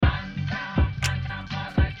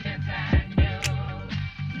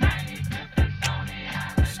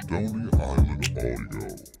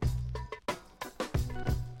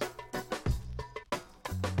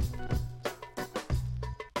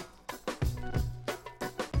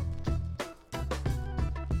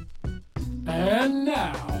And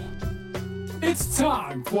now, it's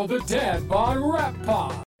time for the Dad Bod Rap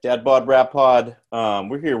Pod. Dad Bod Rap Pod.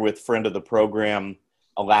 We're here with friend of the program,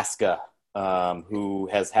 Alaska, who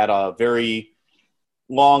has had a very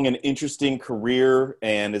long and interesting career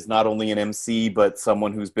and is not only an MC, but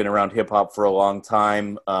someone who's been around hip-hop for a long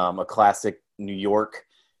time, a classic New York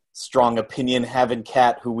strong opinion having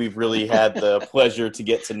cat who we've really had the pleasure to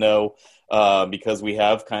get to know because we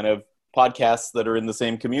have kind of podcasts that are in the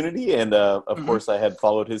same community. And of course, I had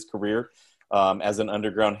followed his career as an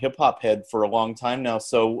underground hip-hop head for a long time now.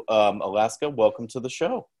 So Alaska, welcome to the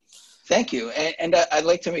show. Thank you. And I'd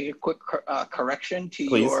like to make a quick correction to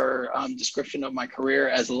Please. Your description of my career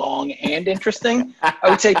as long and interesting. I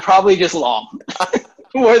would say probably just long.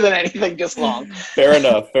 More than anything, just long. Fair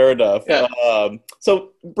enough. Yeah. So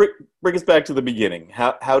bring us back to the beginning.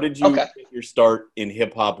 How did you get your start in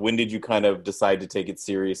hip-hop? When did you kind of decide to take it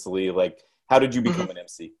seriously? Like, how did you become an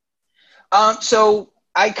MC? So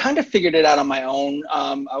I kind of figured it out on my own.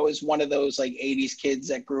 I was one of those like 80s kids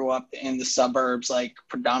that grew up in the suburbs, like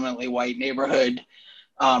predominantly white neighborhood.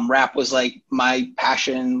 Rap was like my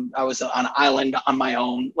passion. I was on an island on my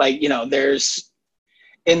own. Like, you know, there's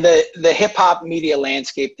in the hip hop media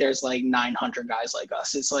landscape, there's like 900 guys like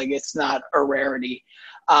us. It's like, it's not a rarity.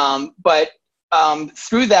 But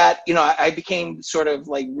through that, you know, I became sort of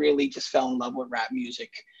like really just fell in love with rap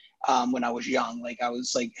music. When I was young, like I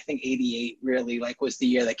was like, I think 88 really like was the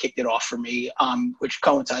year that kicked it off for me, which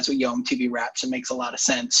coincides with Yo! MTV Raps. It makes a lot of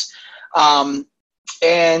sense.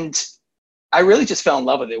 And I really just fell in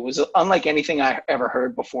love with it. It was unlike anything I ever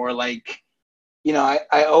heard before. Like, you know,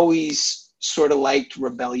 I always sort of liked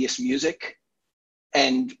rebellious music.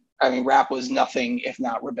 And I mean, rap was nothing if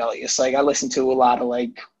not rebellious. Like I listened to a lot of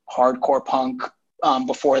like hardcore punk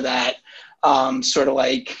before that, sort of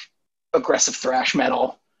like aggressive thrash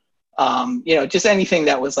metal. You know, just anything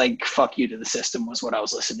that was like, fuck you to the system was what I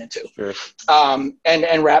was listening to. Sure.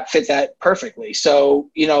 And rap fit that perfectly. So,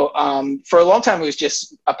 you know, for a long time, it was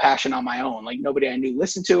just a passion on my own. Like nobody I knew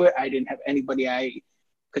listened to it. I didn't have anybody I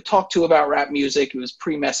could talk to about rap music. It was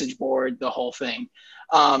pre-message board, the whole thing.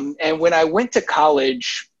 And when I went to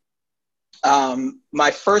college,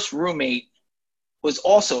 my first roommate was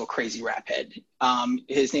also a crazy rap head.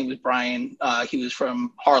 His name was Brian. He was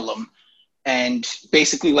from Harlem. And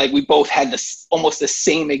basically, like, we both had almost the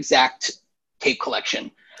same exact tape collection.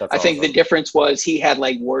 That's I think awesome. the difference was he had,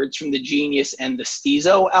 like, Words from the Genius and the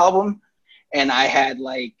Steezo album. And I had,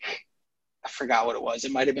 like, I forgot what it was.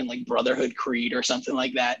 It might have been, like, Brotherhood Creed or something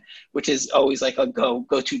like that, which is always, like, a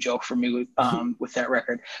go-to joke for me with that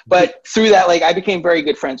record. But through that, like, I became very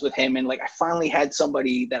good friends with him. And, like, I finally had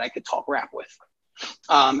somebody that I could talk rap with.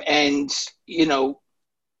 And, you know,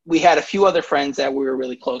 we had a few other friends that we were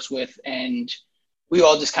really close with, and we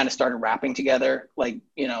all just kind of started rapping together. Like,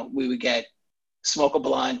 you know, we would smoke a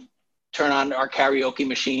blunt, turn on our karaoke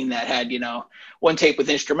machine that had, you know, one tape with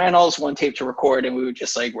instrumentals, one tape to record, and we would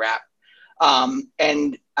just like rap.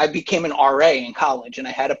 And I became an RA in college, and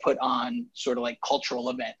I had to put on sort of like cultural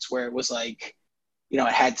events where it was like, you know,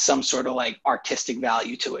 it had some sort of like artistic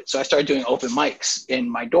value to it. So I started doing open mics in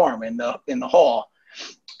my dorm in the hall.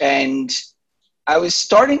 And I was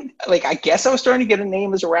starting, like, I guess I was starting to get a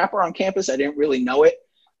name as a rapper on campus. I didn't really know it.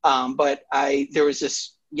 But there was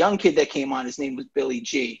this young kid that came on. His name was Billy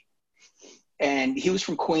G. And he was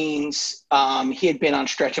from Queens. He had been on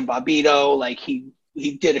Stretch and Bobbito. Like, he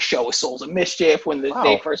did a show with Souls of Mischief when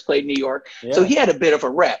they first played New York. Yeah. So he had a bit of a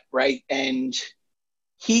rep, right? And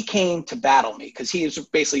he came to battle me because he was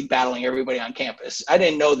basically battling everybody on campus. I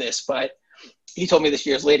didn't know this, but he told me this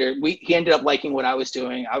years later. He ended up liking what I was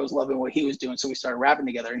doing. I was loving what he was doing. So we started rapping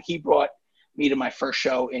together, and he brought me to my first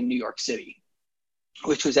show in New York City,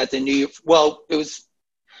 which was at it was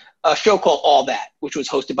a show called All That, which was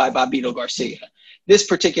hosted by Bobbito Garcia. This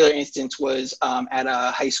particular instance was at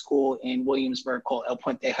a high school in Williamsburg called El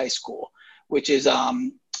Puente High School, which is,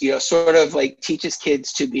 you know, sort of like teaches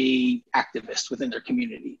kids to be activists within their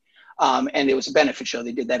community. And it was a benefit show.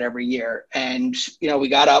 They did that every year. And, you know, we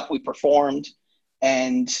got up, we performed,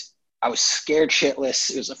 and I was scared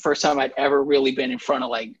shitless. It was the first time I'd ever really been in front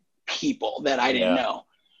of like people that I didn't know.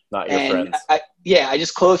 Not your friends. I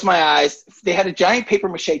just closed my eyes. They had a giant paper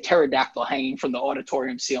mache pterodactyl hanging from the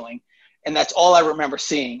auditorium ceiling. And that's all I remember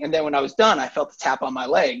seeing. And then when I was done, I felt the tap on my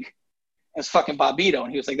leg. It was fucking Bobbito.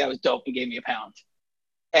 And he was like, that was dope. He gave me £1.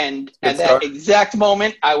 And at that exact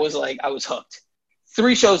moment, I was hooked.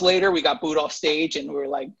 3 shows later, we got booed off stage, and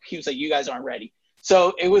he was like, you guys aren't ready.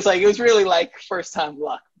 So it was really like first time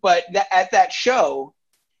luck. But at that show,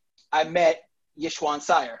 I met Yishwan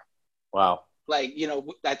Sire. Wow. Like, you know,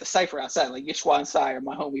 at the cypher outside, like Yishwan Sire,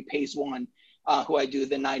 my homie Pays One. who I do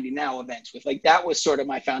the 90 Now events with. Like, that was sort of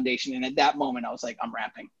my foundation. And at that moment, I was like, I'm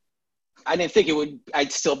rapping. I didn't think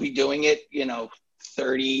I'd still be doing it,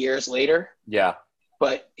 30 years later. Yeah.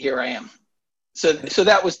 But here I am. So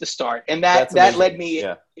that was the start. And that led me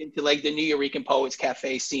into like the New Eurekan Poets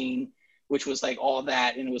Cafe scene, which was like all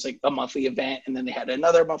that. And it was like a monthly event. And then they had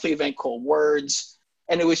another monthly event called Words.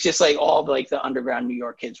 And it was just like all like the underground New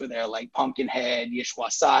York kids were there, like Pumpkinhead,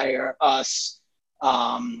 Yeshua Sire, us,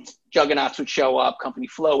 Juggernauts would show up, Company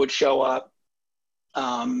Flow would show up,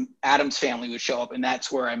 Adams Family would show up. And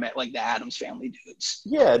that's where I met like the Adams Family dudes.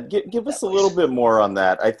 Yeah. Give us a little bit more on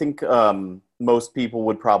that. I think most people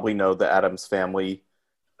would probably know the Adams Family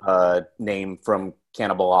name from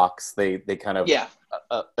Cannibal Ox. They kind of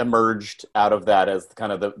emerged out of that as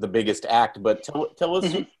kind of the biggest act. But tell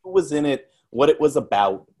us who was in it, what it was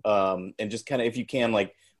about, and just kind of, if you can,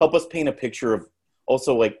 like, help us paint a picture of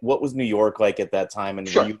also like what was New York like at that time,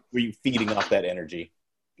 and were you feeding off that energy?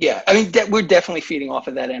 Yeah, I mean, we're definitely feeding off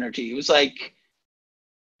of that energy. It was like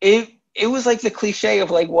it was like the cliche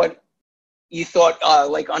of like what you thought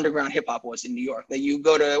like underground hip hop was in New York. That you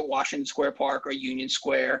go to Washington Square Park or Union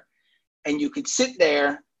Square, and you could sit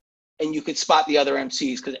there and you could spot the other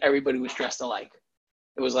MCs because everybody was dressed alike.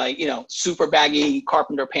 It was like, super baggy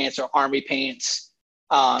carpenter pants or army pants.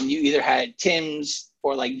 You either had Timbs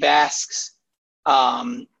or like Vasks.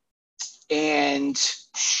 And,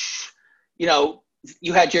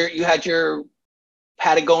 you had your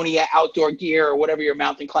Patagonia outdoor gear or whatever your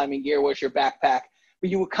mountain climbing gear was, your backpack. But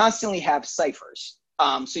you would constantly have ciphers.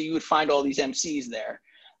 So you would find all these MCs there.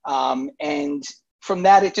 And from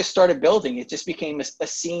that, it just started building. It just became a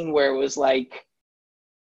scene where it was like,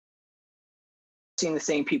 seeing the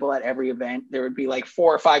same people at every event. There would be like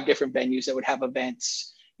 4 or 5 different venues that would have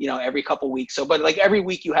events, every couple weeks. So, but like every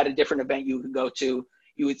week you had a different event you could go to.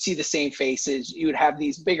 You would see the same faces. You would have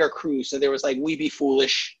these bigger crews. So there was like We Be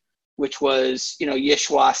Foolish, which was,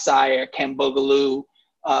 Yeshua Sire, Ken Boogaloo,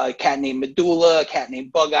 a cat named Medulla, a cat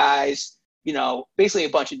named Bug Eyes, basically a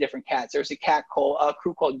bunch of different cats. There was a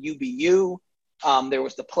crew called UBU. There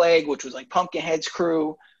was The Plague, which was like Pumpkinhead's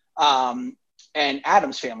crew. And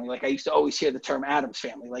Adams Family. Like, I used to always hear the term Adams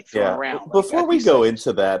Family, like, thrown around. Like, before we go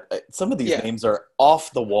into that, some of these names are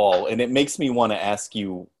off the wall, and it makes me want to ask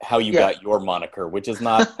you how you got your moniker, which is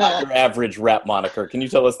not your average rap moniker. Can you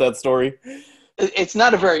tell us that story? It's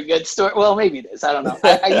not a very good story. Well, maybe it is. I don't know.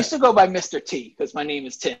 I used to go by Mr. T because my name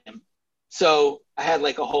is Tim. So I had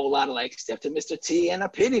like a whole lot of like Step to Mr. T and I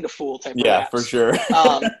Pity the Fool type of raps. For sure.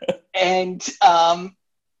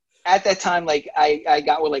 At that time, like I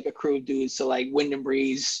got with like a crew of dudes. So like Wind and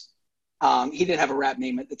Breeze, he didn't have a rap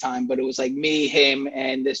name at the time, but it was like me, him,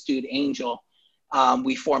 and this dude Angel.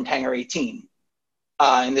 We formed Hangar 18,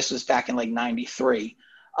 and this was back in like '93.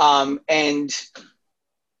 And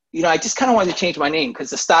I just kind of wanted to change my name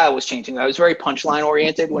because the style was changing. I was very punchline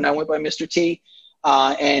oriented when I went by Mr. T,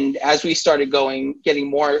 and as we started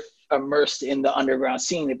getting more immersed in the underground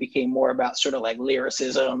scene, it became more about sort of like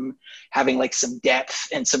lyricism, having like some depth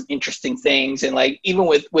and some interesting things. And like even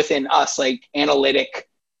within us, like Analytic,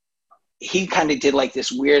 he kind of did like this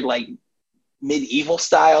weird like medieval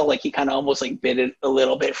style. Like he kind of almost like bit it a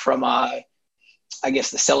little bit from I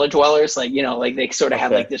guess the Cellar Dwellers, like like they sort of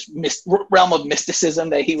had like this realm of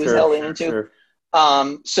mysticism that he was held into.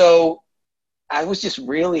 So I was just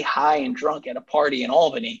really high and drunk at a party in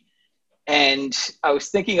Albany. And I was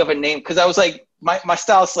thinking of a name because I was like, my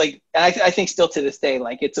style is like, and I think still to this day,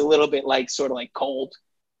 like it's a little bit like sort of like cold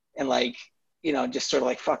and like, just sort of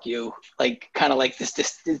like, fuck you, like kind of like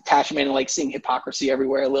this detachment and like seeing hypocrisy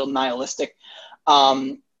everywhere, a little nihilistic.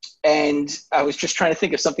 And I was just trying to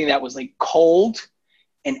think of something that was like cold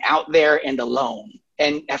and out there and alone.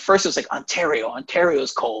 And at first it was like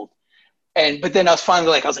Ontario's cold. But then I was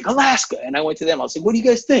like, Alaska. And I went to them. I was like, what do you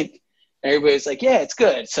guys think? And everybody's like, yeah, it's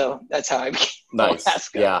good. So that's how I became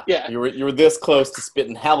Alaska. Yeah. You were this close to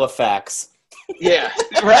spitting Halifax. Yeah,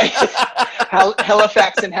 right.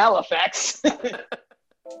 Halifax and Halifax.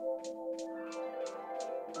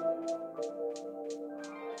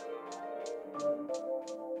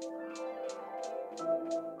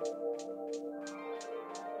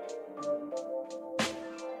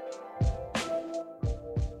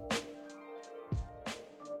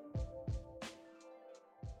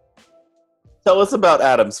 Tell us about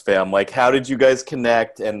Adams Fam. Like, how did you guys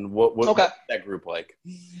connect, and what was that group like?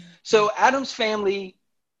 So Adams Family,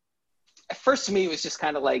 at first to me, it was just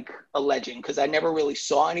kind of like a legend because I never really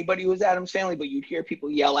saw anybody who was Adams Family, but you'd hear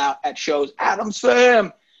people yell out at shows, Adams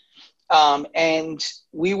Fam! And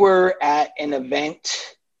we were at an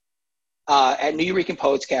event at New Eurekan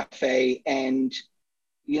Poets Cafe, and,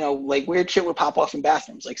 like weird shit would pop off in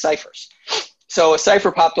bathrooms, like ciphers. So a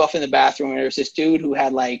cipher popped off in the bathroom, and there's this dude who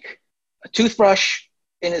had like a toothbrush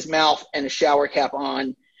in his mouth and a shower cap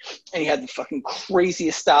on, and he had the fucking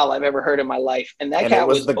craziest style I've ever heard in my life. And that cat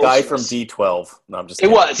was the guy from D12. No, I'm just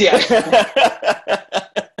kidding. It was, yeah.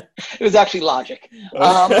 It was actually Logic.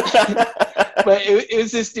 But it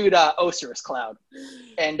was this dude, Osiris Cloud.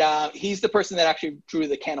 And he's the person that actually drew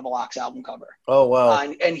the Cannibal Ox album cover. Oh, wow.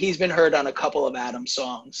 And he's been heard on a couple of Adam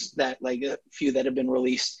songs, that like a few that have been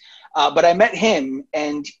released. But I met him,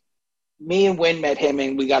 and me and Wynn met him,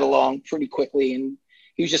 and we got along pretty quickly. And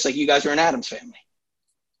he was just like, you guys are an Adams family.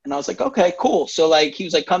 And I was like, okay, cool. So like, he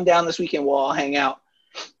was like, come down this weekend, we'll all hang out.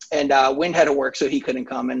 And Wynn had to work, so he couldn't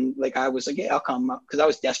come. And like, I was like, yeah, I'll come, because I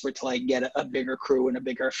was desperate to like get a bigger crew and a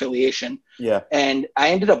bigger affiliation. Yeah. And I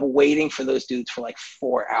ended up waiting for those dudes for like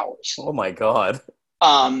 4 hours. Oh my God.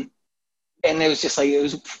 And it was just like, it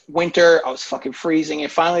was winter. I was fucking freezing.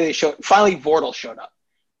 And finally Vortal showed up.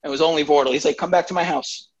 It was only Vortal. He's like, come back to my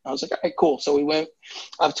house. I was like, all right, cool. So we went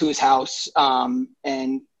up to his house.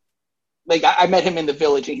 And like, I met him in the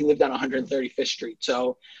Village, and he lived on 135th Street.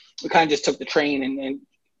 So we kind of just took the train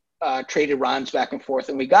and traded rhymes back and forth.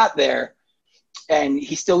 And we got there, and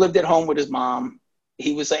he still lived at home with his mom.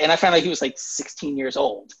 He was like, and I found out he was like 16 years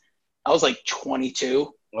old. I was like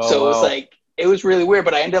 22. Oh, so it was wow. like, it was really weird,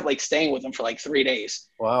 but I ended up like staying with him for like 3 days.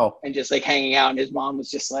 Wow. And just like hanging out. And his mom was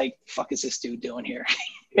just like, fuck is this dude doing here?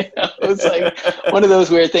 You know, it was like one of those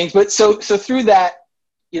weird things. But so through that,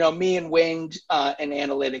 you know, me and Wind and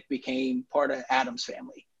Analytic became part of Adam's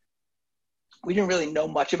family. We didn't really know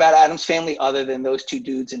much about Adam's family other than those two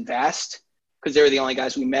dudes in Vast, because they were the only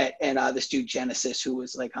guys we met. And this dude Genesis, who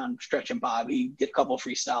was like on Stretch and Bob, he did a couple of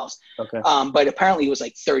freestyles. Okay. But apparently it was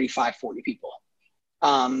like 35, 40 people.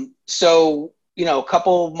 So, you know, a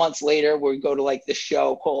couple months later, we go to like this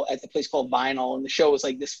show at the place called Vinyl. And the show was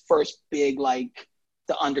like this first big, like,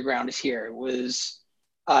 the underground is here. It was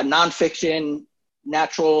nonfiction,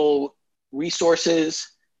 natural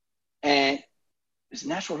resources, and is it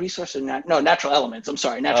natural resources or natural elements? I'm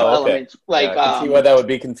sorry, natural elements. Like, I can see why that would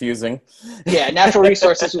be confusing. Yeah, natural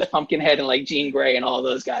resources with Pumpkinhead and like Jean Grey and all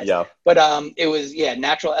those guys. Yeah. But it was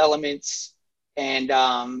natural elements and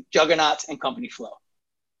Juggernauts and Company Flow.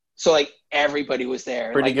 So like everybody was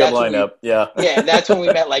there. Pretty like, good lineup. Yeah. Yeah, that's when we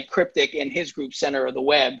met like Cryptic and his group Center of the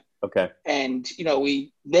Web. Okay. And you know,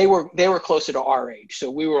 they were closer to our age,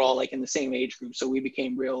 so we were all like in the same age group, so we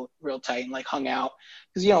became real tight and like hung out,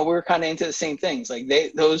 because you know, we were kind of into the same things. Like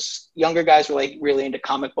those younger guys were like really into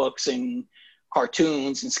comic books and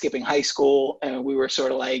cartoons and skipping high school, and we were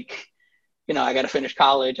sort of like, you know, I got to finish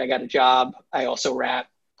college, I got a job, I also rap,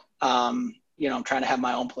 you know, I'm trying to have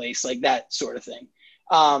my own place, like that sort of thing.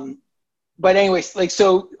 But anyways, like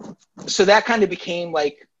so that kind of became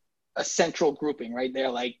like a central grouping right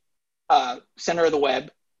there, like Center of the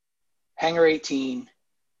Web, Hangar 18,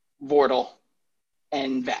 Vortal,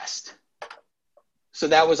 and Vest. So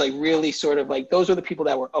that was like really sort of like, those were the people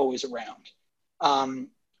that were always around.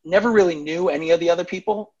 Never really knew any of the other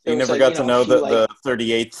people. You never got to know the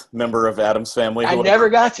 38th member of Adam's family? I never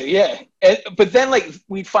got to, yeah. But then like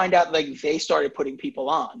we'd find out like they started putting people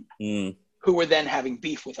on who were then having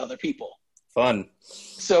beef with other people. Fun.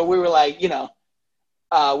 So we were like, you know,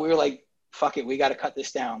 fuck it, we got to cut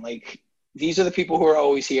this down. Like, these are the people who are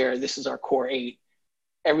always here. This is our core 8.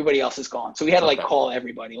 Everybody else is gone. So we had to like call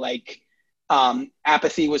everybody. Like,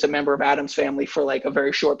 Apathy was a member of Adam's family for like a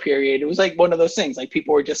very short period. It was like one of those things. Like,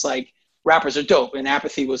 people were just like, rappers are dope. And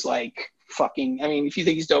Apathy was like fucking, I mean, if you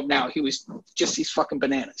think he's dope now, he's fucking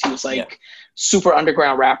bananas. He was like super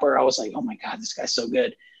underground rapper. I was like, oh my God, this guy's so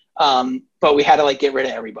good. But we had to like get rid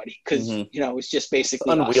of everybody because, you know, it was just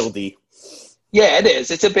basically it's unwieldy. Yeah, it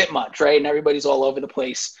is. It's a bit much, right? And everybody's all over the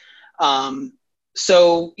place.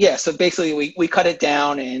 So basically we cut it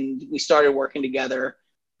down and we started working together.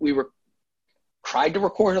 We tried to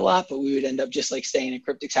record a lot, but we would end up just like staying in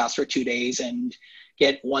Cryptic's house for 2 days and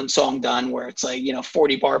get one song done where it's like, you know,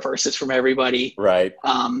 40 bar verses from everybody. Right.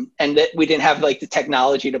 And that we didn't have like the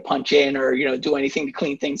technology to punch in or, you know, do anything to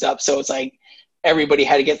clean things up. So it's like everybody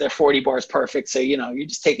had to get their 40 bars perfect. So, you know, you're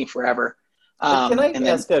just taking forever. Can I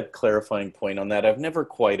ask a clarifying point on that? I've never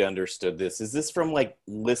quite understood this. Is this from like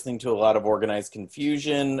listening to a lot of Organized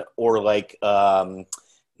Confusion or like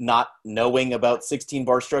not knowing about 16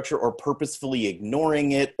 bar structure or purposefully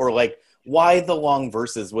ignoring it, or like why the long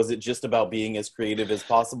verses? Was it just about being as creative as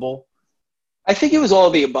possible? I think it was all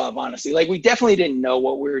of the above, honestly. Like, we definitely didn't know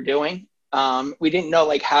what we were doing. We didn't know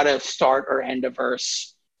like how to start or end a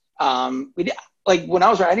verse. Like when I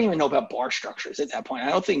was writing, I didn't even know about bar structures at that point. I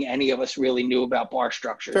don't think any of us really knew about bar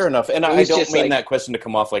structures. Fair enough. And I don't mean that question to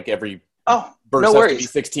come off like every verse no has worries. to be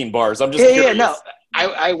 16 bars. I'm just curious. No,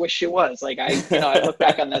 I wish it was. Like I look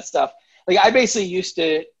back on that stuff. Like I basically used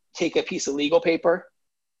to take a piece of legal paper,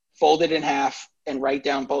 fold it in half, and write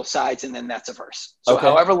down both sides, and then that's a verse. So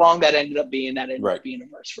however long that ended up being, that ended up being a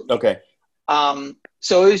verse for me. Okay.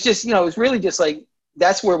 So it was just, it was really just like,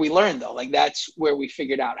 that's where we learned though. Like that's where we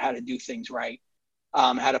figured out how to do things right,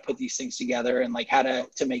 how to put these things together, and like how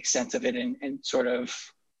to make sense of it and sort of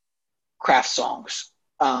craft songs.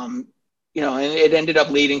 And it ended up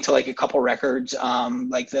leading to like a couple records,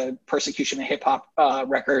 like the Persecution of Hip Hop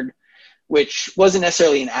record, which wasn't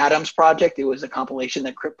necessarily an Adams project. It was a compilation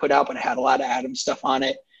that Crip put out, but it had a lot of Adams stuff on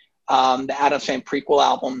it. The Adams Fan prequel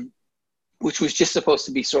album, which was just supposed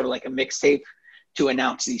to be sort of like a mixtape to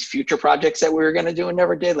announce these future projects that we were going to do and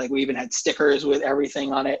never did. Like we even had stickers with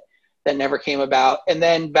everything on it that never came about. And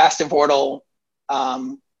then Bast and Vordul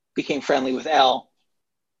became friendly with L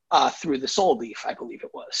through the Soul beef, I believe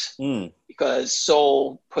it was, because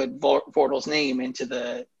Soul put Vordul's name into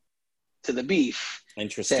the beef.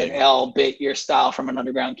 Interesting. Said L bit your style from an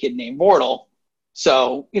underground kid named Vordul.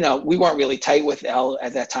 So, we weren't really tight with L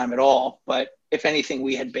at that time at all, but if anything,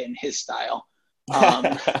 we had bitten his style.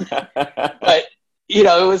 But,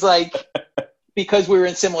 it was like, because we were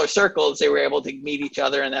in similar circles, they were able to meet each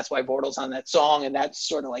other, and that's why Vordul's on that song, and that's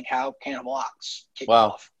sort of like how Cannibal Ox kicked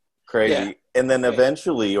off. Crazy. Yeah. And then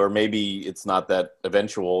eventually, or maybe it's not that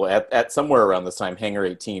eventual, at somewhere around this time, Hangar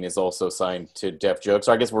 18 is also signed to Def Jux.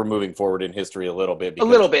 So I guess we're moving forward in history a little bit. A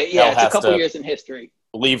little bit, yeah. It's a couple years in history.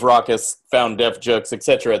 Leave Rawkus, found Def Jux, et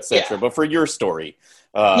cetera, et cetera. Yeah. But for your story,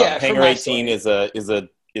 Hangar 18 is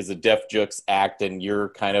a Def Jux act, and you're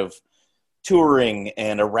kind of touring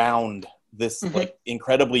and around this like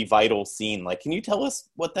incredibly vital scene. Like, can you tell us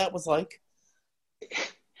what that was like?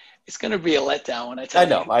 It's going to be a letdown when I tell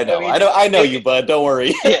you. I know you, bud. Don't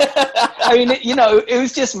worry. Yeah. I mean, it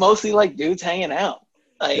was just mostly like dudes hanging out.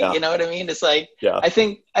 Like, you know what I mean? It's like, I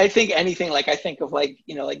think anything, like I think of like,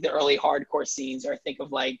 like the early hardcore scenes, or I think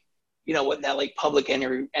of like, what that like Public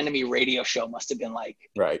Enemy radio show must have been like.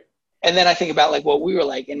 Right. And then I think about like what we were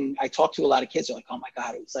like, and I talked to a lot of kids who are like, oh my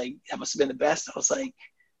God, it was like, that must have been the best. I was like,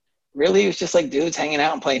 really? It was just like dudes hanging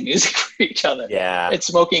out and playing music for each other. Yeah. And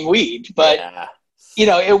smoking weed. But,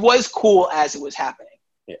 it was cool as it was happening.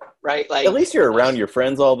 Yeah. Right. Like, at least you're around your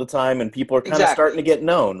friends all the time, and people are kind of starting to get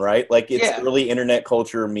known, right? Like it's early internet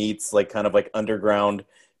culture meets like kind of like underground,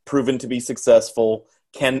 proven to be successful,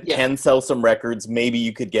 can sell some records. Maybe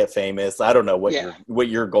you could get famous. I don't know what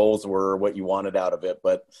your goals were, or what you wanted out of it,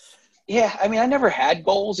 but yeah, I mean, I never had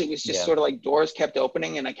goals. It was just sort of like doors kept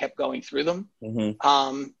opening and I kept going through them.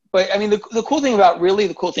 But I mean, the cool thing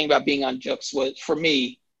about being on Jux was, for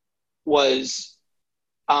me, was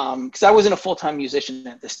because I wasn't a full-time musician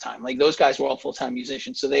at this time. Like those guys were all full-time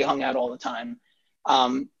musicians, so they hung out all the time.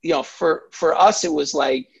 For us, it was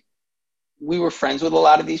like we were friends with a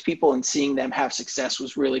lot of these people, and seeing them have success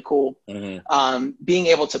was really cool. Being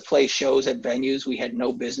able to play shows at venues we had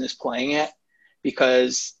no business playing at,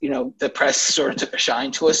 because the press sort of took a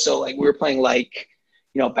shine to us. So like we were playing like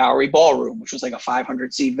Bowery Ballroom, which was like a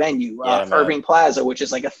 500-seat venue, Irving Plaza, which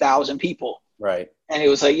is like 1,000 people. Right. And it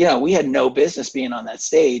was like, we had no business being on that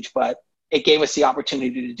stage, but it gave us the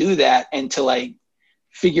opportunity to do that and to like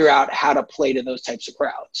figure out how to play to those types of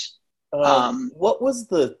crowds. What was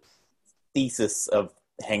the thesis of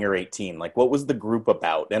Hangar 18? Like, what was the group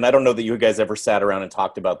about? And I don't know that you guys ever sat around and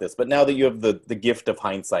talked about this, but now that you have the gift of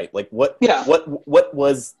hindsight, like what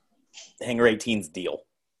was Hangar 18's deal?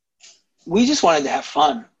 We just wanted to have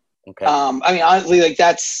fun. Okay. I mean, honestly, like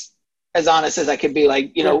that's as honest as I could be.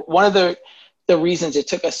 Like, one of the reasons it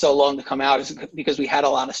took us so long to come out is because we had a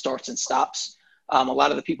lot of starts and stops. A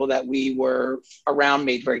lot of the people that we were around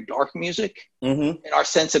made very dark music, and our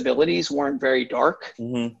sensibilities weren't very dark.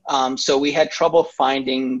 So we had trouble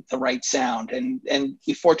finding the right sound. And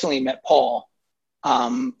we fortunately met Paul,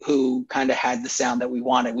 who kind of had the sound that we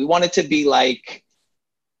wanted. We wanted to be like,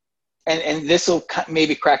 and this will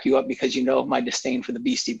maybe crack you up because of my disdain for the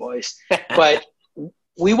Beastie Boys, but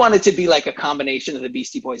we wanted to be like a combination of the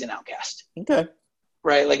Beastie Boys and Outkast. Okay.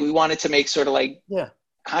 Right? Like we wanted to make sort of like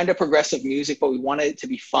kind of progressive music, but we wanted it to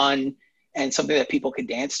be fun and something that people could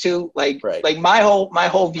dance to. Like my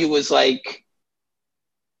whole view was like,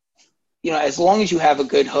 as long as you have a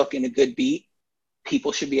good hook and a good beat,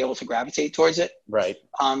 people should be able to gravitate towards it. Right.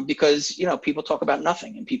 Because, people talk about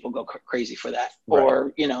nothing and people go crazy for that. Right.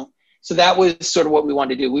 Or, so that was sort of what we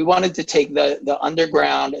wanted to do. We wanted to take the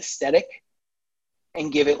underground aesthetic and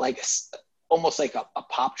give it like almost like a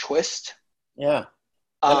pop twist. Yeah.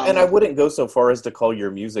 And I wouldn't go so far as to call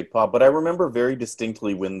your music pop, but I remember very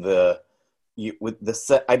distinctly when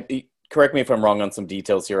correct me if I'm wrong on some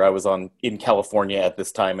details here. I was in California at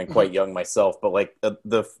this time and quite young myself, but like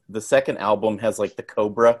the second album has like the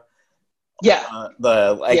cobra, the sweep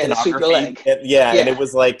the iconography, leg. and it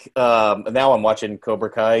was like now I'm watching Cobra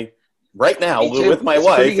Kai right now with my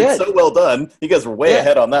wife. It's so well done. You guys were way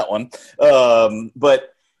ahead on that one,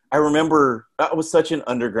 but I remember I was such an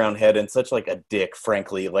underground head and such like a dick,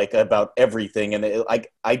 frankly, like about everything, and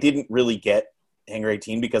I didn't really get Hangar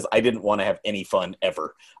 18 because I didn't want to have any fun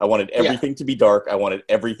ever. I wanted everything to be dark. I wanted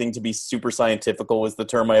everything to be super scientifical was the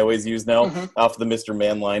term I always use now off the Mr.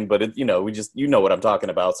 Man line. But it, we just, what I'm talking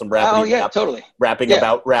about. Some rapping, rapping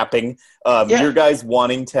about rapping. Your guys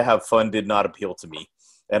wanting to have fun did not appeal to me.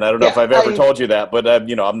 And I don't know if I've ever told you that, but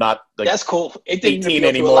I'm not like that's cool. It didn't 18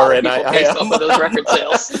 anymore, and I off of those record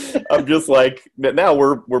sales. I'm just like now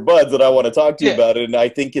we're buds, and I want to talk to you about it. And I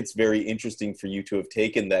think it's very interesting for you to have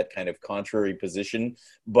taken that kind of contrary position,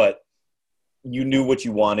 but you knew what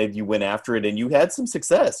you wanted, you went after it, and you had some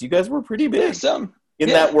success. You guys were pretty big in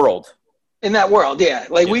that world. In that world,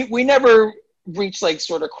 like we never reached like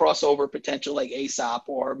sort of crossover potential like Aesop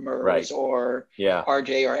or Murs or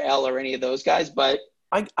RJ or L or any of those guys, but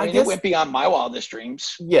I mean, guess it went beyond my wildest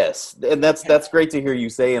dreams. Yes, and that's great to hear you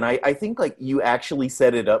say. And I think like you actually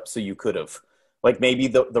set it up so you could have, like maybe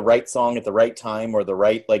the right song at the right time or the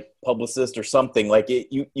right like publicist or something like it.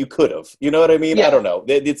 You could have. You know what I mean? Yeah. I don't know.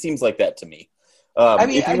 It seems like that to me.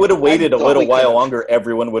 If you would have waited a little while longer,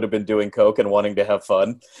 everyone would have been doing coke and wanting to have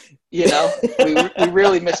fun. We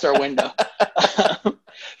really missed our window.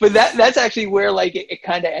 But that's actually where like it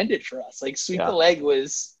kind of ended for us. Like Sweep the Leg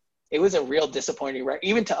was. It was a real disappointing record,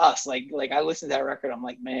 even to us. Like I listened to that record, I'm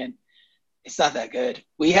like, man, it's not that good.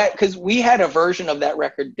 We had a version of that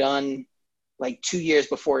record done like 2 years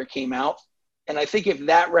before it came out, and I think if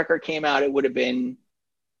that record came out, it would have been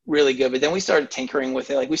really good. But then we started tinkering with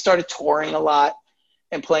it. Like we started touring a lot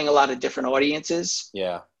and playing a lot of different audiences.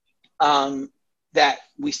 Yeah. That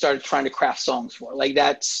we started trying to craft songs for. Like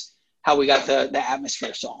that's how we got the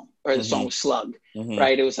Atmosphere song or the song with Slug,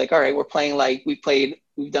 right? It was like, all right, we're playing like we've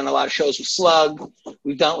done a lot of shows with Slug.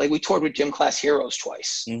 We toured with Gym Class Heroes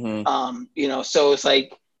twice. So it's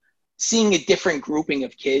like seeing a different grouping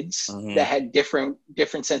of kids that had different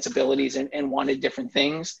sensibilities and wanted different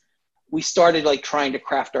things. We started like trying to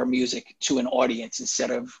craft our music to an audience instead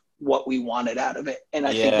of what we wanted out of it. And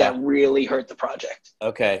I think that really hurt the project.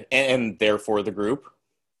 Okay. And therefore the group?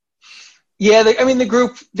 Yeah, the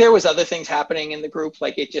group, there was other things happening in the group.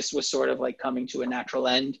 Like it just was sort of like coming to a natural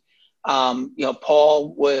end.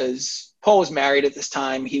 Paul was married at this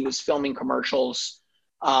time. He was filming commercials.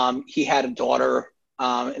 He had a daughter,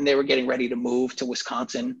 and they were getting ready to move to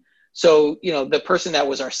Wisconsin. So, the person that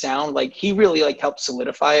was our sound, like he really like helped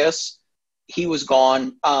solidify us. He was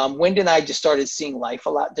gone. Wind and I just started seeing life a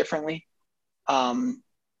lot differently. I'm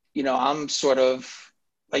sort of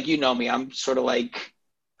like, me, I'm sort of like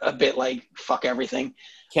a bit like fuck everything.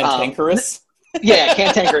 Cantankerous?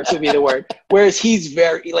 Cantankerous would be the word. Whereas he's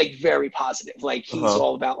very positive. Like he's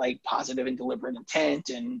all about like positive and deliberate intent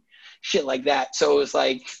and shit like that. So it was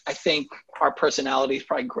like, I think our personalities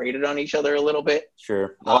probably grated on each other a little bit.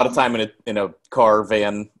 Sure. A lot of time in a car,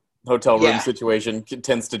 van, hotel room situation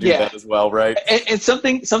tends to do that as well, right? And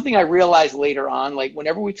something I realized later on, like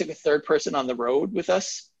whenever we took a third person on the road with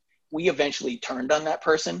us, we eventually turned on that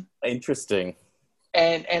person. Interesting.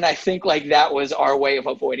 And I think like that was our way of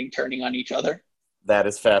avoiding turning on each other. That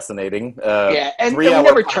is fascinating. And 3 hour we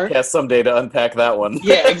never podcast someday to unpack that one.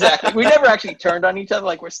 Yeah, exactly. We never actually turned on each other.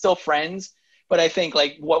 Like we're still friends, but I think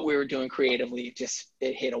like what we were doing creatively,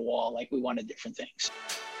 it hit a wall. Like we wanted different things.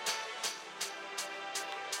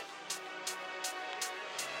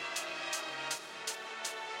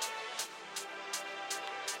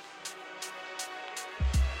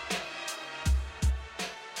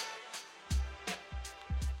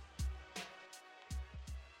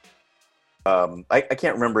 I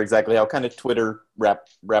can't remember exactly how kind of Twitter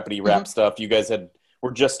rapidy rap stuff you guys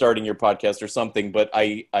were just starting your podcast or something, but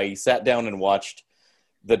I sat down and watched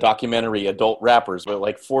the documentary Adult Rappers, but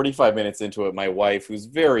like 45 minutes into it, my wife, who's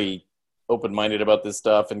very open-minded about this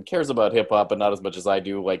stuff and cares about hip-hop, but not as much as I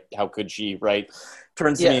do, like how could she, right,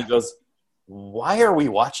 turns to me and goes, why are we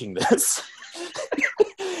watching this?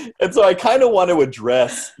 And so I kind of want to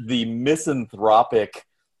address the misanthropic,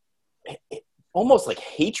 almost like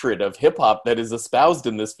hatred of hip hop that is espoused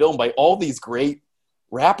in this film by all these great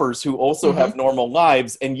rappers who also have normal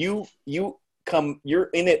lives. And you're in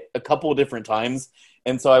it a couple of different times.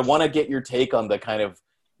 And so I want to get your take on the kind of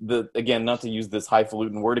again, not to use this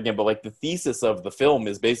highfalutin word again, but like the thesis of the film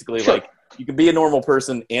is basically like you can be a normal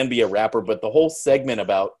person and be a rapper, but the whole segment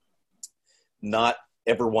about not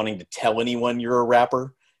ever wanting to tell anyone you're a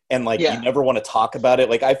rapper and like Yeah. you never want to talk about it.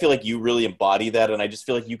 Like I feel like you really embody that, and I just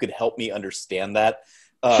feel like you could help me understand that.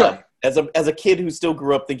 Sure. As a kid who still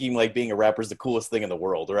grew up thinking like being a rapper is the coolest thing in the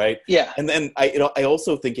world, right? Yeah. And then I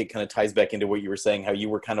also think it kind of ties back into what you were saying, how you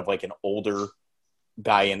were kind of like an older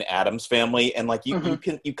guy in Adam's family, and like you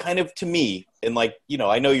kind of, to me, and like, you know,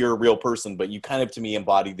 I know you're a real person, but you kind of, to me,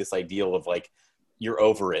 embody this ideal of like you're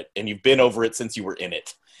over it and you've been over it since you were in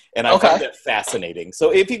it, and I find that fascinating.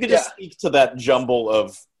 So if you could just speak to that jumble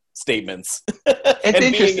of statements and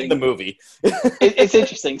being in the movie. It's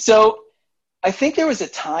interesting. So I think there was a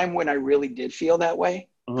time when I really did feel that way.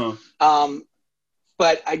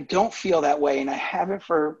 But I don't feel that way, and I haven't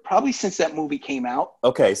for probably since that movie came out.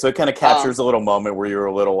 Okay, so it kind of captures a little moment where you were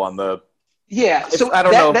a little on the... Yeah. So I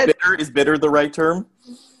don't know, bitter, is bitter the right term?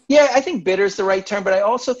 Yeah, I think bitter is the right term, but I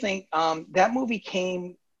also think that movie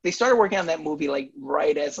they started working on that movie like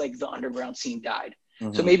right as like the underground scene died.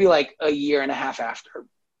 So maybe like a year and a half after.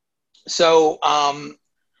 So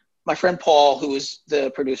my friend Paul, who was the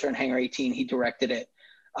producer in Hangar 18, he directed it.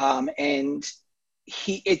 And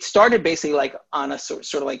it started basically like on a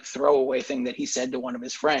sort of like throwaway thing that he said to one of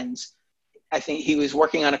his friends. I think he was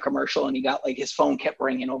working on a commercial and he got like his phone kept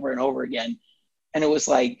ringing over and over again. And it was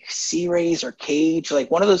like C-Rays or Cage,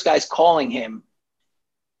 like one of those guys calling him.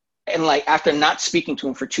 And like after not speaking to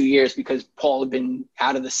him for 2 years because Paul had been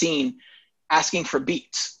out of the scene, asking for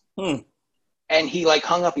beats. And he like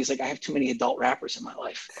hung up. He's like, I have too many adult rappers in my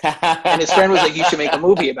life. And his friend was like, you should make a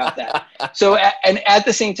movie about that. So, and at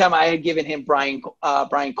the same time, I had given him Brian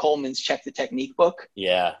Coleman's Check the Technique book.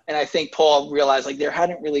 Yeah. And I think Paul realized like there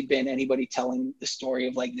hadn't really been anybody telling the story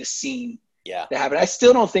of like this scene that happened. I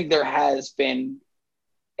still don't think there has been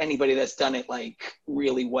anybody that's done it like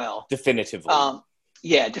really well. Definitively.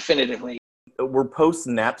 Yeah, definitively. We're post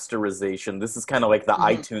Napsterization. This is kind of like the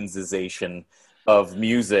iTunesization of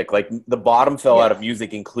music. Like the bottom fell out of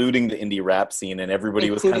music, including the indie rap scene, and everybody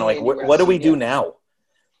was kind of like, what do we do now?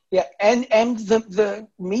 Yeah, and the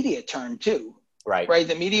media turned too. Right.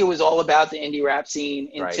 The media was all about the indie rap scene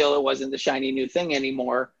until it wasn't the shiny new thing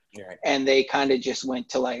anymore. Right. And they kind of just went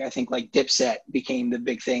to like, I think like Dipset became the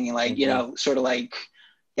big thing, and like, you know, sort of like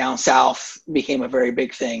Down South became a very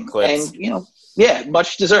big thing. Clips. And, you know,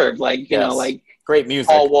 much deserved. Like, you know, like great music.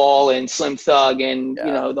 Paul Wall and Slim Thug and, you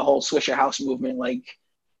know, the whole Swisher House movement. Like,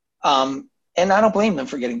 and I don't blame them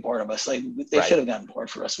for getting bored of us. Like they should have gotten bored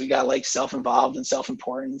for us. We got like self-involved and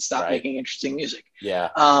self-important and stopped making interesting music. Yeah.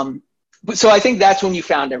 But so I think that's when you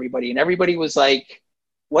found everybody, and everybody was like,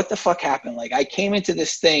 what the fuck happened? Like I came into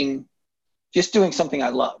this thing just doing something I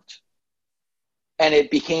loved. And it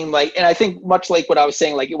became like, and I think much like what I was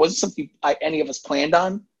saying, like it wasn't something any of us planned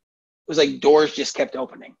on. It was like doors just kept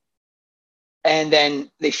opening. And then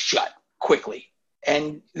they shut quickly.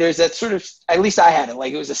 And there's that sort of, at least I had it,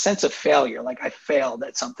 like it was a sense of failure. Like I failed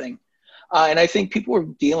at something. And I think people were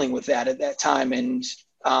dealing with that at that time. And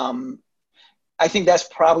I think that's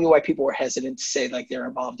probably why people were hesitant to say like they're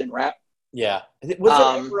involved in rap. Yeah. Was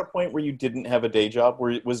there ever a point where you didn't have a day job?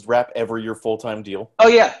 Was rap ever your full-time deal? Oh,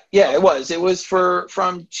 yeah. Yeah, it was. It was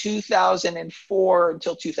from 2004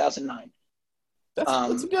 until 2009.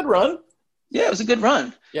 That's a good run. Yeah, it was a good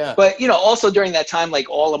run. Yeah. But, you know, also during that time, like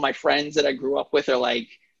all of my friends that I grew up with are like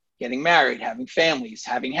getting married, having families,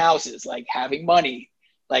 having houses, like having money,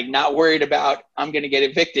 like not worried about I'm going to get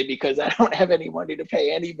evicted because I don't have any money to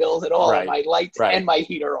pay any bills at all. Right. My lights and my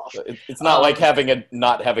heat are off. It's not like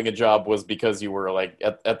not having a job was because you were like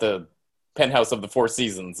at the penthouse of the Four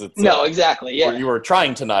Seasons. It's, no, exactly. Yeah. You were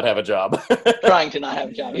trying to not have a job. Trying to not have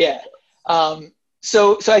a job. Yeah.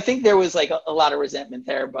 So I think there was like a lot of resentment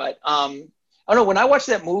there, but I don't know. When I watched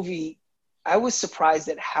that movie, I was surprised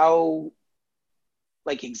at how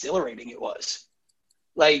like exhilarating it was.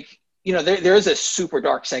 Like, you know, there is a super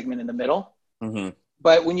dark segment in the middle,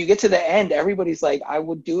 but when you get to the end, everybody's like, I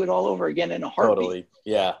would do it all over again in a heartbeat. Totally.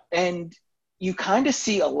 Yeah. And you kind of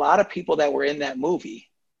see a lot of people that were in that movie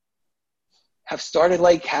have started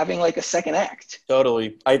like having like a second act.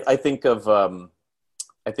 Totally. I think of,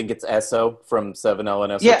 I think it's Esso from 7L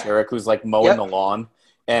and Esoteric, who's like mowing the lawn.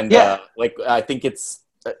 And like, I think it's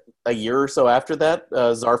a year or so after that,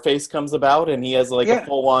 Czarface comes about and he has like a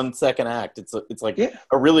full-on second act. It's like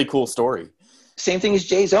a really cool story. Same thing as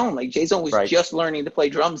Jay Zone. Like Jay Zone was just learning to play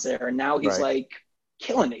drums there, and now he's like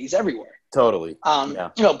killing it. He's everywhere. Totally.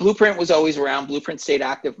 You know, Blueprint was always around. Blueprint stayed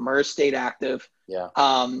active. Murs stayed active. Yeah.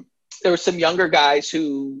 There were some younger guys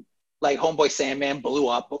who, like Homeboy Sandman, blew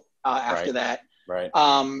up after that. Right.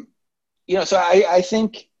 You know, so I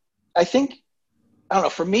think I don't know,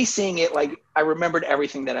 for me seeing it, like I remembered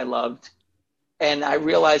everything that I loved, and I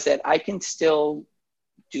realized that I can still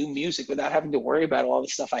do music without having to worry about all the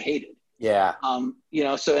stuff I hated. Yeah.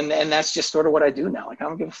 So and that's just sort of what I do now. Like I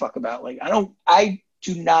don't give a fuck about like I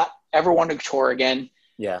do not ever want to tour again.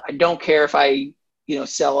 Yeah. I don't care if I,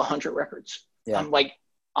 sell 100 records. Yeah. I'm like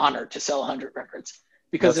honored to sell 100 records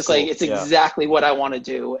because That's it's like cool. it's exactly what I want to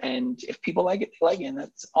do, and if people like it, they like it, and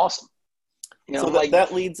that's awesome. So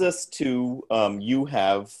that leads us to you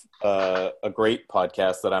have a great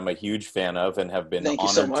podcast that I'm a huge fan of and have been Thank you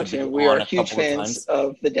so honored much, to be and we on are a huge couple of fans times.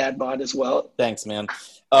 of the Dad Bod as well. Thanks, man.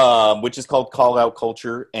 Which is called Call Out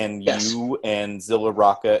Culture, and Yes. you and Zilla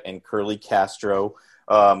Rocca and Curly Castro,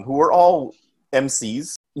 who are all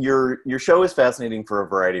MCs. Your show is fascinating for a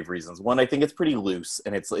variety of reasons. One, I think it's pretty loose,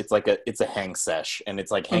 and it's a hang sesh, and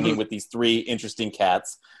it's like hanging with these three interesting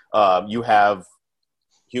cats. You have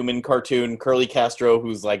human cartoon Curly Castro,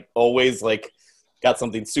 who's like always like got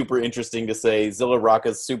something super interesting to say. Zilla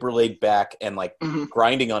Rocca's super laid back and like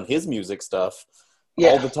grinding on his music stuff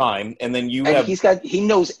all the time. And then he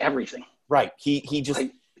knows everything. Right. He just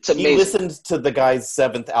it's amazing. He listened to the guy's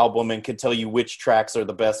 7th album and could tell you which tracks are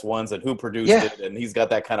the best ones and who produced it. And he's got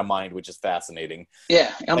that kind of mind, which is fascinating.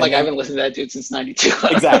 Yeah. I haven't listened to that dude since 92.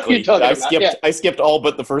 Exactly. I skipped all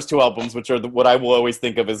but the first 2 albums, which are what I will always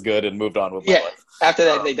think of as good, and moved on with my life. After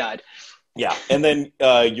that, they died. Yeah. And then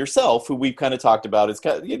yourself, who we've kind of talked about, is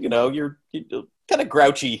kind of, you're kind of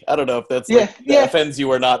grouchy. I don't know if that's offends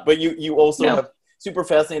you or not, but you also have super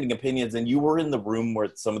fascinating opinions, and you were in the room where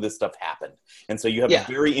some of this stuff happened. And so you have a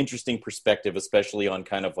very interesting perspective, especially on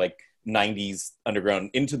kind of like 90s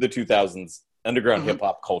underground into the 2000s underground hip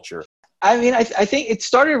hop culture. I mean, I think it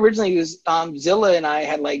started originally was Zilla and I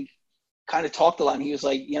had like kind of talked a lot, and he was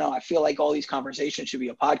like, I feel like all these conversations should be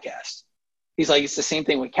a podcast. He's like, it's the same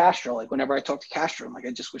thing with Castro. Like whenever I talk to Castro, I'm like,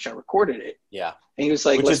 I just wish I recorded it. Yeah. And he was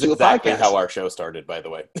like, which let's is do exactly a podcast. how our show started, by the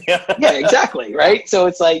way. Yeah, exactly. Right. So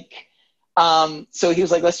it's like, so he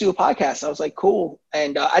was like, let's do a podcast. I was like, cool.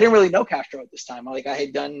 And I didn't really know Castro at this time. I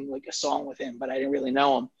had done like a song with him, but I didn't really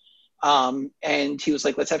know him. And he was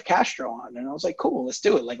like, let's have Castro on. And I was like, cool, let's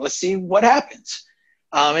do it. Like, let's see what happens.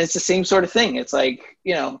 And it's the same sort of thing. It's like,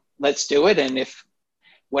 let's do it. And if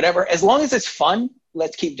whatever, as long as it's fun,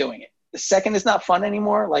 let's keep doing it. The second it's not fun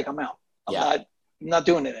anymore, like I'm out. I'm not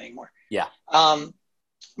doing it anymore. Yeah.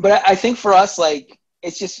 But I think for us, like,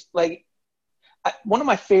 it's just like, one of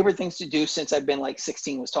my favorite things to do since I've been like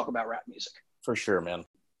 16 was talk about rap music. For sure, man.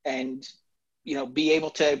 And, be able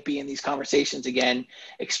to be in these conversations again,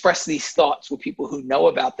 express these thoughts with people who know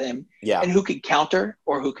about them and who could counter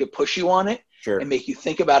or who could push you on it and make you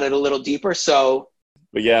think about it a little deeper. So,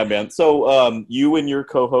 but yeah, man. So you and your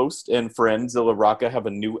co-host and friend Zilla Rocca have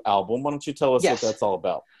a new album. Why don't you tell us what that's all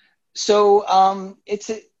about? So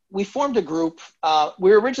we formed a group. We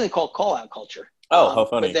were originally called Call Out Culture. Oh, how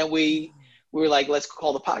funny. But then we were like, let's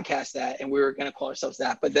call the podcast that, and we were going to call ourselves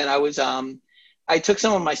that. But then I took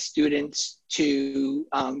some of my students to,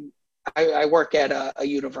 I work at a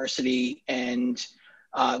university and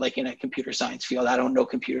like in a computer science field. I don't know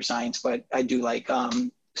computer science, but I do like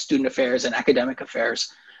student affairs and academic affairs.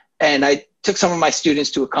 And I took some of my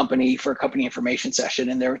students to a company for a company information session,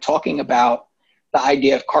 and they were talking about the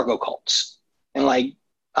idea of cargo cults, and like,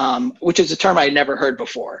 which is a term I had never heard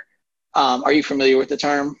before. Are you familiar with the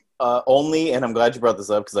term? Only, and I'm glad you brought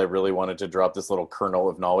this up because I really wanted to drop this little kernel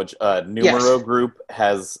of knowledge. Numero Group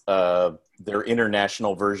has their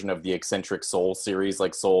international version of the Eccentric Soul series,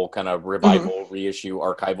 like Soul kind of revival, reissue,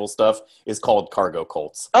 archival stuff, is called Cargo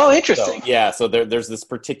Cults. Oh, interesting. So there's this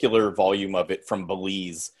particular volume of it from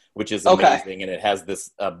Belize, which is amazing, and it has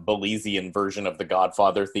this Belizean version of the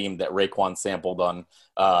Godfather theme that Raekwon sampled on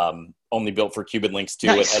Only Built for Cuban Links 2.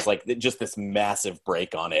 Nice. It has like just this massive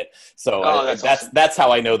break on it. So that's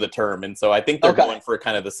how I know the term, and so I think they're going for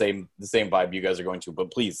kind of the same vibe you guys are going to.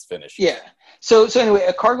 But please finish. Yeah. So anyway,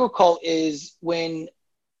 a cargo cult is when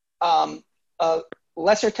a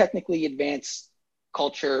lesser technically advanced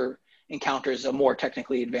culture encounters a more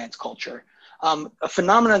technically advanced culture. A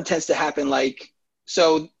phenomenon tends to happen like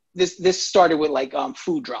so. This started with like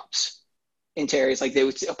food drops into areas. Like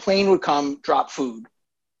a plane would come, drop food.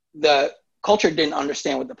 The culture didn't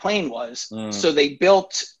understand what the plane was, so they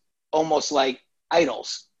built almost like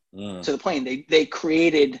idols to the plane. They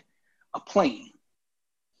created a plane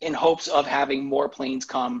in hopes of having more planes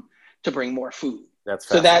come to bring more food. That's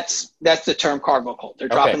the term cargo cult. They're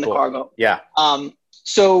dropping the cargo. Yeah.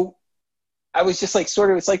 So I was just like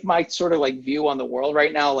it's like my sort of like view on the world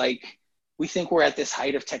right now. Like, we think we're at this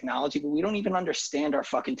height of technology, but we don't even understand our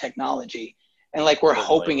fucking technology. And like, we're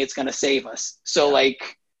hoping it's going to save us. So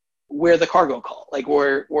like, we're the cargo cult. Like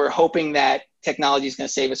we're hoping that technology is going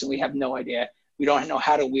to save us, and we have no idea. We don't know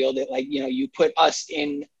how to wield it. Like, you put us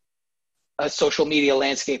in a social media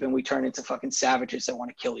landscape and we turn into fucking savages that want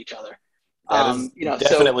to kill each other. That is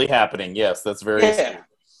definitely happening. Yes, that's very yeah.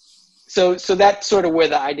 So that's sort of where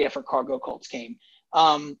the idea for Cargo Cults came.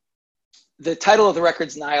 The title of the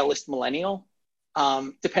record's Nihilist Millennial.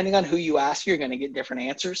 Depending on who you ask, you're going to get different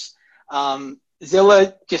answers.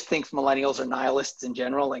 Zilla just thinks millennials are nihilists in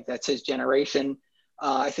general. Like, that's his generation.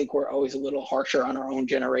 I think we're always a little harsher on our own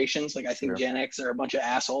generations. Like, I think Gen X are a bunch of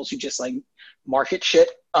assholes who just like market shit.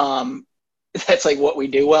 That's like what we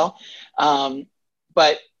do well.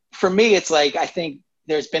 But for me, it's like, I think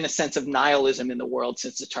there's been a sense of nihilism in the world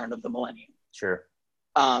since the turn of the millennium. Sure.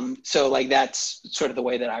 So like, that's sort of the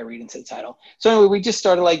way that I read into the title. So anyway, we just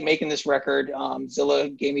started like making this record. Zilla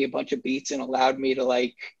gave me a bunch of beats and allowed me to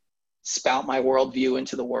like spout my worldview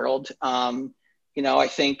into the world. I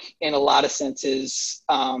think in a lot of senses,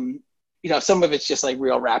 some of it's just like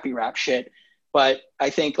real rappy rap shit, but I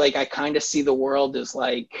think like I kind of see the world as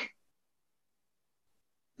like,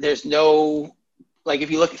 there's no, like, if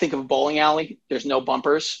you think of a bowling alley, there's no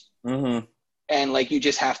bumpers. Mm-hmm. And like, you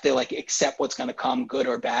just have to like accept what's going to come, good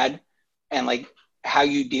or bad. And like, how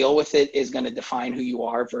you deal with it is going to define who you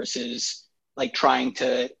are versus like trying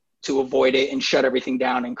to avoid it and shut everything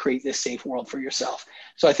down and create this safe world for yourself.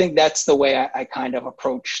 So I think that's the way I kind of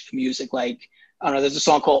approach music. Like, I don't know, there's a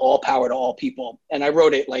song called All Power to All People. And I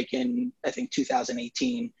wrote it like in, I think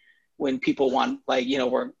 2018, when people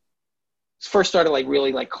were first started like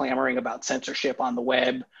really like clamoring about censorship on the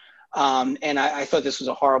web. And I thought this was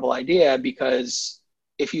a horrible idea, because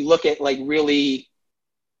if you look at like really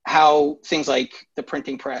how things like the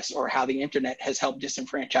printing press or how the internet has helped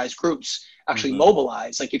disenfranchised groups actually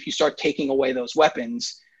mobilize, like if you start taking away those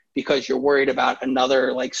weapons because you're worried about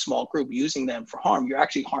another like small group using them for harm, you're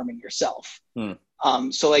actually harming yourself.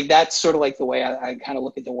 So like, that's sort of like the way I kind of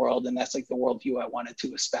look at the world. And that's like the worldview I wanted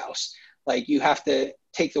to espouse. Like, you have to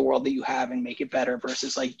take the world that you have and make it better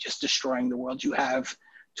versus like just destroying the world you have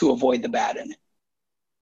to avoid the bad in it.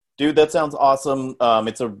 Dude, that sounds awesome.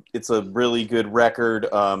 It's a really good record.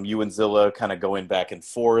 You and Zilla kind of going back and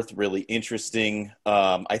forth, really interesting.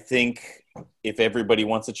 I think if everybody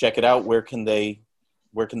wants to check it out, where can they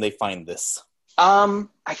find this?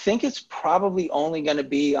 I think it's probably only going to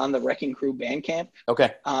be on the Wrecking Crew Bandcamp.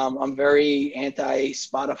 Okay. I'm very anti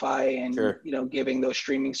Spotify and Sure. Giving those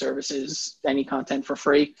streaming services any content for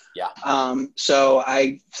free. Yeah. So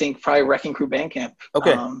I think probably Wrecking Crew Bandcamp.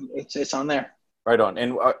 Okay. It's on there. Right on.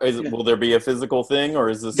 And will there be a physical thing, or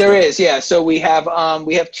is this? There is, yeah. So we have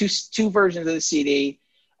two versions of the CD.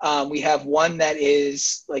 We have one that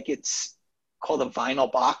is like, it's called a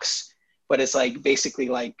vinyl box, but it's like basically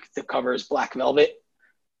like the cover is black velvet.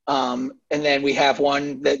 And then we have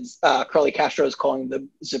one that Curly Castro is calling the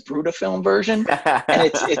Zapruder film version,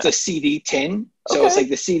 and it's a CD tin. So It's like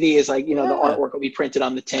the CD is like, the artwork will be printed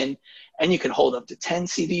on the tin, and you can hold up to 10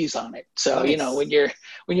 CDs on it. So, nice.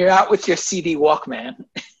 when you're out with your CD Walkman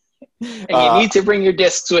and you need to bring your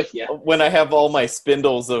discs with you. When I have all my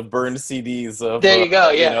spindles of burned CDs of, there you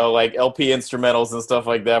go. Yeah. Like LP instrumentals and stuff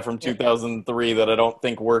like that from 2003 that I don't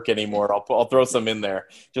think work anymore. I'll throw some in there.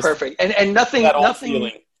 Just perfect. And nothing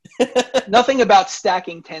about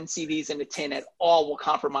stacking 10 CDs in a tin at all will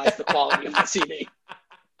compromise the quality of the CD.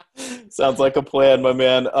 Sounds like a plan, my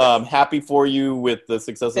man. Happy for you with the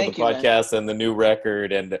success of the podcast, man, and the new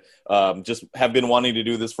record, and just have been wanting to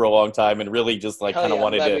do this for a long time, and really just like kind of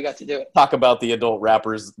wanted to talk about the Adult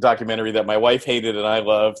Rappers documentary that my wife hated and I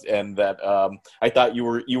loved, and that I thought you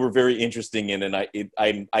were very interesting in, and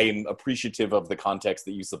I am appreciative of the context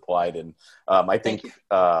that you supplied, and I think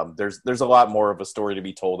there's a lot more of a story to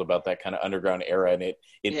be told about that kind of underground era, and it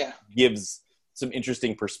gives some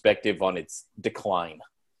interesting perspective on its decline.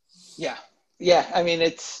 Yeah. I mean,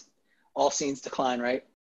 it's all scenes decline, right?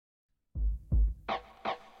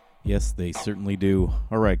 Yes, they certainly do.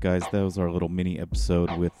 All right, guys, that was our little mini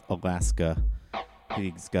episode with Alaska.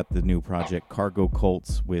 He's got the new project Cargo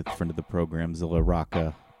Cults with friend of the program Zilla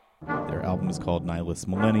Rocca. Their album is called Nihilist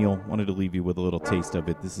Millennial. Wanted to leave you with a little taste of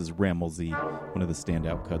it. This is Ramelsey, one of the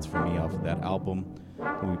standout cuts for me off of that album.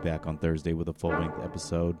 We'll be back on Thursday with a full-length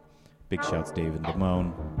episode. Big shouts Dave and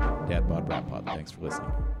Damone. Dad Bod Rap Pod. Thanks for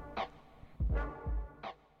listening.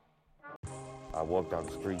 I walk down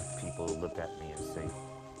the street, people look at me and say,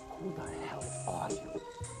 "Who the hell are you?"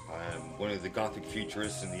 I am one of the Gothic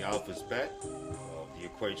futurists in the Alpha Spec of the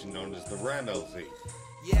equation known as the Ramelsey.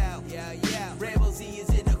 Yeah. Ramelsey is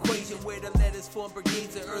an equation where the letters form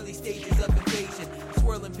brigades in early stages of invasion.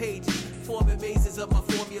 Swirling pages, forming mazes of my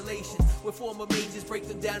formulation. Where former majors break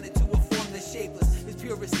them down into a form that's shapeless. His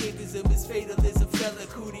pure escapism is fatalism. Fella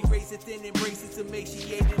cootie, race it thin, embrace it,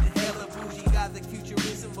 emaciated and hella bougie. Gothic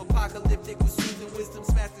futurism, apocalyptic with soothing wisdom.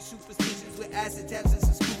 Smash the superstitions with acid taps and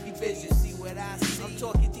some spooky visions. See what I see? I'm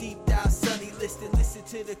talking deep down, sunny listing. Listen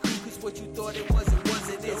to the crew, cause what you thought it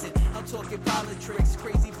wasn't, isn't. I'm talking politics,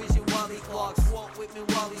 crazy vision, Wally Clarks, Walt Whitman,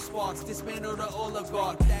 Wally Sparks, dismantle the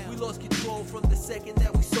oligarch. We lost control from the second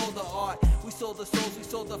that we sold the art. We sold the souls, we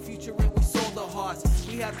sold the future, and we sold the hearts.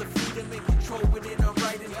 We have the freedom and control within our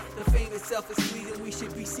writing. The fame itself is fleeting, we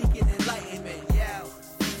should be seeking enlightenment. Yeah,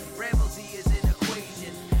 Ramsey is an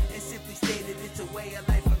equation, and simply stated, it's a way of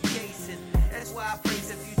life I'm chasing. That's why I praise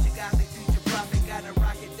the future, got the future prophet. Gotta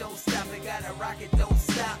rock it, don't stop it, gotta rock it, don't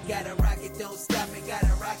stop. Gotta rock it, don't stop it,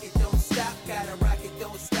 gotta rock it, don't stop. Gotta rock it,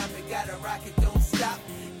 don't stop it, gotta rock it, don't stop.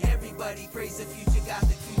 Everybody praise the future, got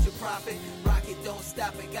the future prophet. Rock it, don't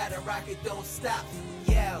stop it, gotta rock it, don't stop.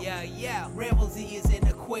 Yeah. Ramsey is an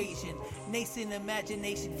equation. Nascent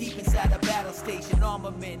imagination deep inside a battle station.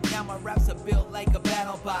 Armament, now my raps are built like a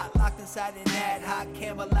battle bot. Locked inside an ad hoc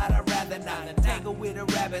Camelot, I'd rather not. Tangle with a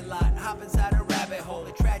rabbit lot, hop inside a rabbit hole.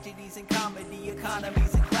 The tragedies and comedy,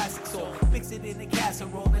 economies and classic soul. Mix it in a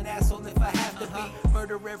casserole, an asshole if I have to be.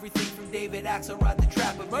 Murder everything from David Axelrod the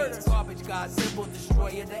Trapper beats. Garbage God, symbol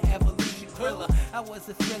destroyer, the evolution thriller. I was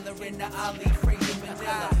a thriller in the Ali Fraser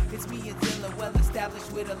Manila. It's me and Dilla, well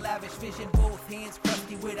established with a lavish vision. Both hands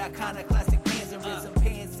crusty with iconoclastic panzerism.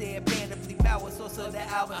 Pan-said, panoply power, source of the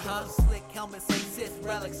album. Slick helmets like Sith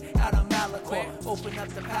relics out on Malachor. Open up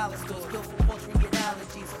the palace doors, built for poultry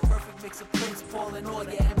analogies. A perfect mix of Prince Paul and all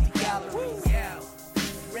your empty galleries. Yeah,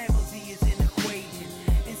 Ramsey is an equation,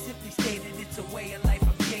 and simply stated, it's a way of life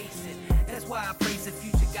I'm chasing. That's why I praise the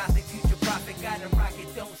future, Gothic future prophet. Gotta rock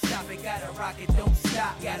it, don't stop it, gotta rock it, don't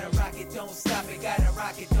stop. Gotta rock it, don't stop it, gotta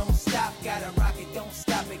rock it, don't stop. Gotta rock it, don't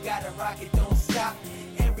stop it, gotta rock it, don't stop.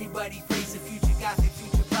 Everybody praise the future, Gothic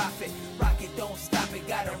future prophet. Rock it, don't stop it,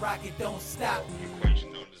 gotta rock it, don't stop. The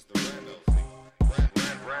equation known as the Ramsey.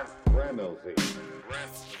 Equation known as the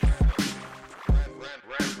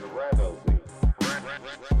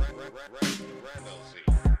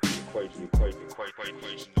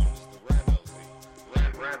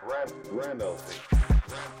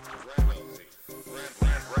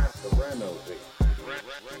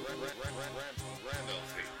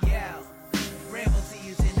Yeah, Ramsey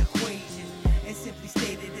is an equation, and simply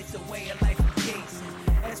stated, it's a way of life I'm chasing.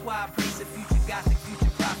 That's why I praise the future, Gothic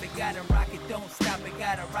future prophet. Gotta rock it, don't stop it,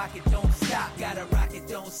 gotta rock it, don't stop. Gotta rock it,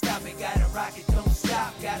 don't stop it, gotta rock it, don't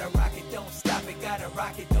stop. Gotta rock it, don't stop it, gotta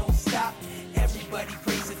rock it, don't stop. Everybody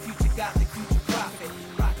praise the future, Gothic future prophet.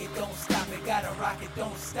 Rock it, don't stop it, gotta rock it,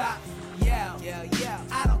 don't stop. Yeah.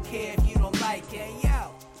 I don't care if you don't like it,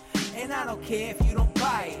 and I don't care if you don't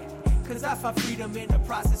buy it. Cause I find freedom in the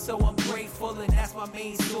process, so I'm grateful. And that's my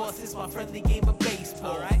main source, it's my friendly game of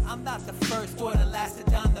baseball. Alright, I'm not the first or the last to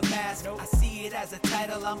don the mask. I see it as a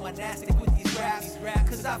title, I'm monastic with these raps.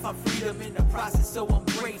 Cause I find freedom in the process, so I'm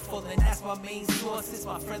grateful. And that's my main source, it's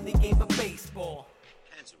my friendly game of baseball.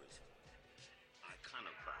 Panzerism.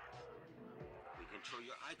 Iconoclast. We control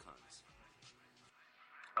your icons.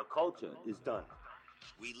 Our culture is done.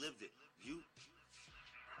 We lived it. You